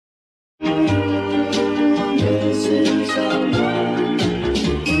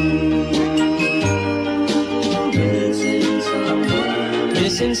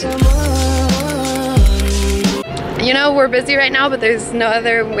You know, we're busy right now, but there's no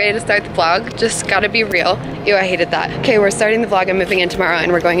other way to start the vlog. Just gotta be real. Ew, I hated that. Okay, we're starting the vlog. I'm moving in tomorrow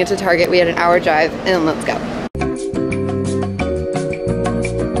and we're going into Target. We had an hour drive and let's go.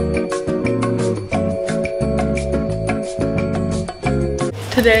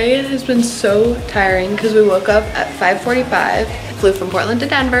 Today has been so tiring because we woke up at 5:45, flew from Portland to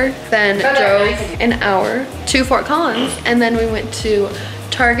Denver, then drove an hour to Fort Collins, and then we went to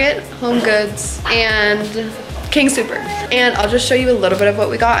Target, Home Goods, and King Super. And I'll just show you a little bit of what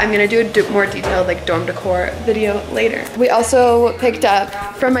we got. I'm gonna do a more detailed like dorm decor video later. We also picked up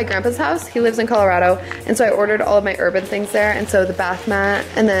from my grandpa's house. He lives in Colorado, and so I ordered all of my urban things there. And so the bath mat,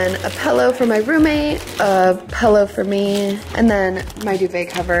 and then a pillow for my roommate, a pillow for me, and then my duvet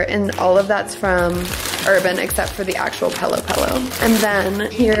cover. And all of that's from Urban except for the actual pillow. And then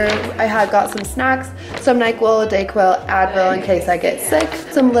here I had got some snacks, some NyQuil, Dayquil, Advil in case I get sick,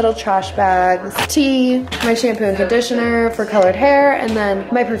 some little trash bags, tea, my shampoo and conditioner for colored hair, and then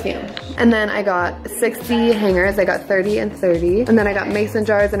my perfume. And then I got 60 hangers. I got 30 and 30. And then I got mason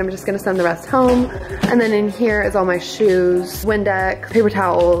jars, and I'm just gonna send the rest home. And then in here is all my shoes, Windex, paper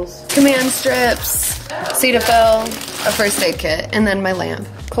towels, command strips, Cetaphil, a first aid kit, and then my lamp,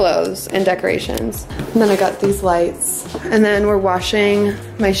 clothes, and decorations. And then I got these lights. And then we're washing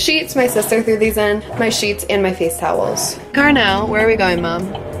my sheets. My sister threw these in, my sheets and my face towels. Car now, where are we going,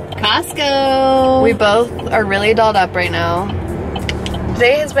 Mom? Costco. We both are really dolled up right now.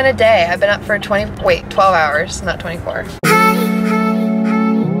 Today has been a day. I've been up for 12 hours, not 24.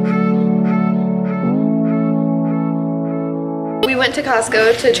 We went to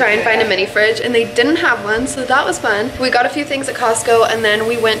Costco to try and find a mini fridge, and they didn't have one, so that was fun. We got a few things at Costco, and then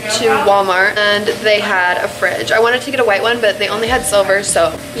we went to Walmart and they had a fridge. I wanted to get a white one, but they only had silver,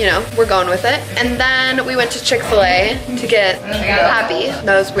 so you know, we're going with it. And then we went to Chick-fil-A to get Happy.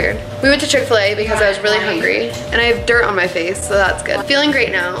 That was weird. We went to Chick-fil-A because I was really hungry and I have dirt on my face, so that's good. Feeling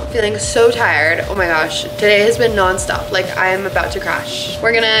great now, feeling so tired. Oh my gosh, today has been non-stop. Like I am about to crash.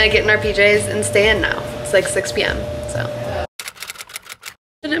 We're gonna get in our PJs and stay in now. It's like 6 p.m. so.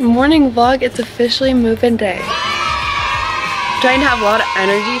 Morning vlog, it's officially move-in day. Trying to have a lot of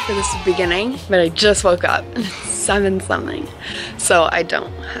energy for this beginning, but I just woke up and it's 7 something, so I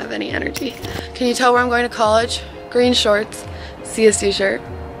don't have any energy. Can you tell where I'm going to college? Green shorts, CSU shirt.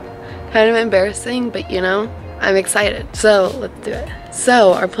 Kind of embarrassing, but you know, I'm excited, so let's do it.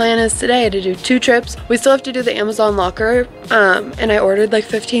 So our plan is today to do 2 trips. We still have to do the Amazon locker, and I ordered like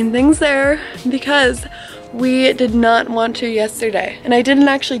 15 things there because we did not want to yesterday. And I didn't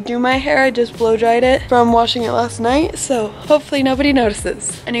actually do my hair, I just blow dried it from washing it last night, so hopefully nobody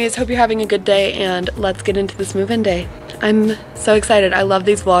notices. Anyways, hope you're having a good day, and let's get into this move-in day. I'm so excited. I love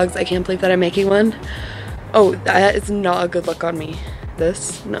these vlogs. I can't believe that I'm making one. Oh, that is not a good look on me.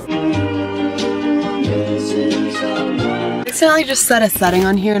 This, no. I accidentally just set a setting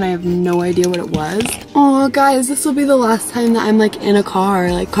on here and I have no idea what it was. Oh guys, this will be the last time that I'm like in a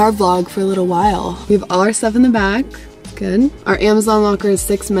car, like car vlog for a little while. We have all our stuff in the back. Good. Our Amazon locker is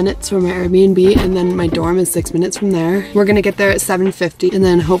 6 minutes from my Airbnb, and then my dorm is 6 minutes from there. We're gonna get there at 7:50 and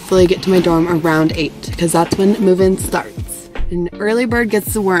then hopefully get to my dorm around 8 because that's when move-in starts. And early bird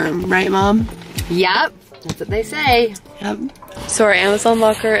gets the worm, right Mom? Yep, that's what they say. Yep. So our Amazon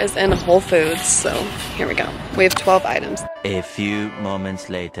locker is in Whole Foods, so here we go. We have 12 items. A few moments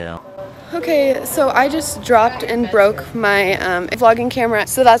later. Okay, so I just dropped and broke my vlogging camera,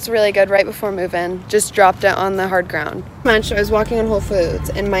 so that's really good right before move-in. Just dropped it on the hard ground. I was walking on Whole Foods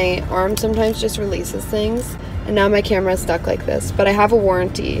and my arm sometimes just releases things, and now my camera is stuck like this, but I have a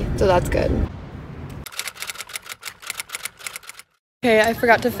warranty, so that's good. Okay, I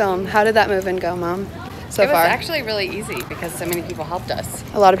forgot to film. How did that move-in go, Mom? So far? It was actually really easy because so many people helped us.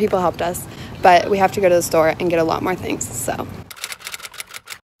 A lot of people helped us, but we have to go to the store and get a lot more things, so.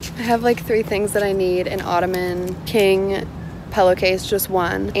 I have like 3 things that I need: an ottoman, king, pillowcase, just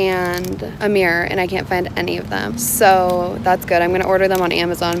one, and a mirror, and I can't find any of them. So that's good. I'm gonna order them on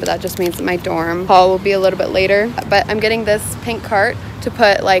Amazon, but that just means that my dorm haul will be a little bit later. But I'm getting this pink cart to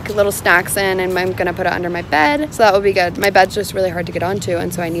put like little snacks in, and I'm gonna put it under my bed, so that will be good. My bed's just really hard to get onto,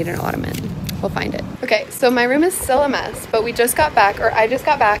 and so I need an ottoman. We'll find it. Okay, so my room is still a mess, but we just got back, or I just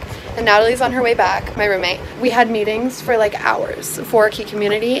got back, and Natalie's on her way back, my roommate. We had meetings for like hours for Key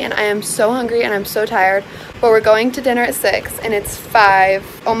Community, and I am so hungry and I'm so tired, but we're going to dinner at 6, and it's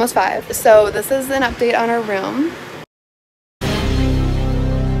 5, almost 5. So this is an update on our room.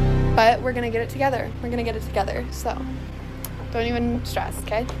 But we're gonna get it together. We're gonna get it together, so don't even stress,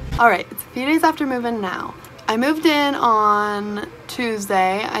 okay? All right, it's a few days after move-in now. I moved in on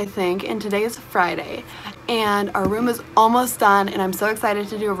Tuesday, I think, and today is Friday. and our room is almost done, and I'm so excited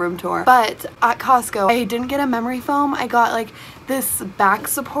to do a room tour. But at Costco, I didn't get a memory foam. I got like this back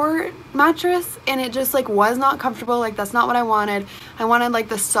support mattress, and it just like was not comfortable. Like, that's not what I wanted. I wanted like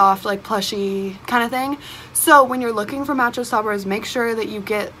the soft, like plushy kind of thing. So when you're looking for mattress toppers, make sure that you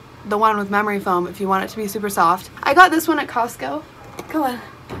get the one with memory foam if you want it to be super soft. I got this one at Costco. Come on,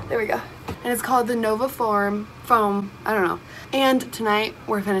 there we go. And it's called the Nova Foam, I don't know. And tonight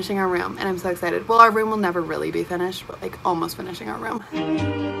we're finishing our room, and I'm so excited. Well, our room will never really be finished, but like almost finishing our room.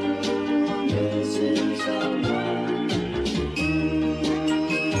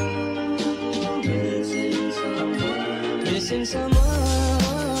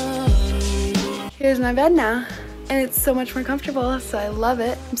 Here's my bed now, and it's so much more comfortable, so I love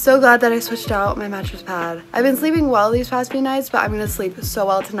it. I'm so glad that I switched out my mattress pad. I've been sleeping well these past few nights, but I'm gonna sleep so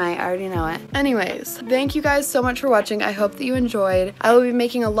well tonight. I already know it. Anyways, thank you guys so much for watching. I hope that you enjoyed. I will be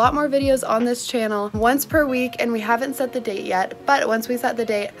making a lot more videos on this channel once per week, and we haven't set the date yet, but once we set the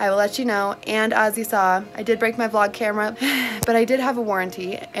date, I will let you know. And as you saw, I did break my vlog camera, but I did have a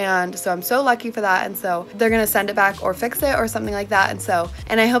warranty, and so I'm so lucky for that, and so they're gonna send it back or fix it or something like that.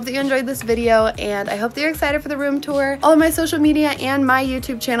 And I hope that you enjoyed this video, and I hope that you're excited for the room tour. All of my social media and my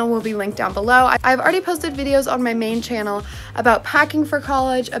YouTube channel will be linked down below. I've already posted videos on my main channel about packing for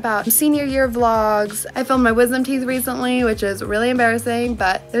college, about senior year vlogs. I filmed my wisdom teeth recently, which is really embarrassing,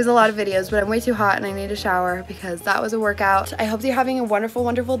 but there's a lot of videos, but I'm way too hot and I need a shower because that was a workout. I hope that you're having a wonderful,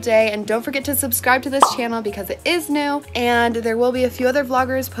 wonderful day, and don't forget to subscribe to this channel because it is new, and there will be a few other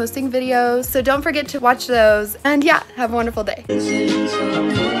vloggers posting videos, so don't forget to watch those. And yeah, have a wonderful day. Missing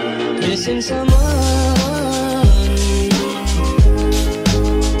someone.